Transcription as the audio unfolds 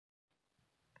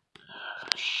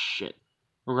shit.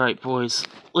 Alright, boys,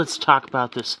 let's talk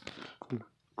about this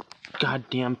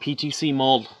goddamn PTC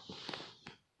mold.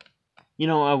 You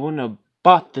know, I wouldn't have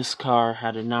bought this car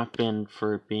had it not been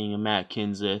for it being a Matt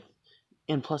Kenseth.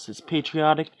 And plus, it's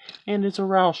patriotic, and it's a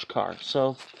Roush car,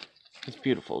 so it's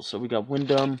beautiful. So we got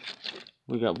Wyndham, and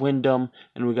we got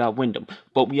Wyndham.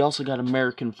 But we also got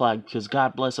American flag, because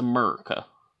God bless America.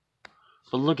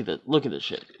 But look at that, look at this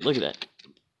shit, look at that.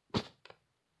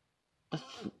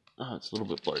 Oh, it's a little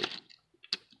bit blurry.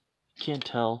 Can't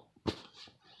tell.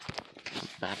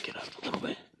 Back it up a little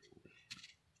bit.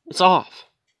 It's off.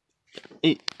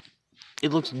 It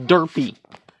looks derpy.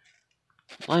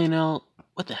 Lionel,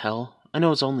 what the hell? I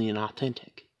know it's only an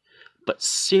authentic, but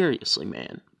seriously,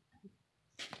 man.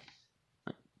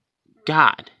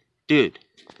 God, dude.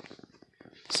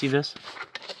 See this?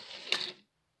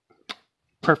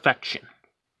 Perfection.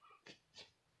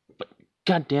 But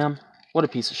goddamn, what a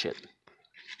piece of shit.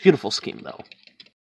 Beautiful scheme though.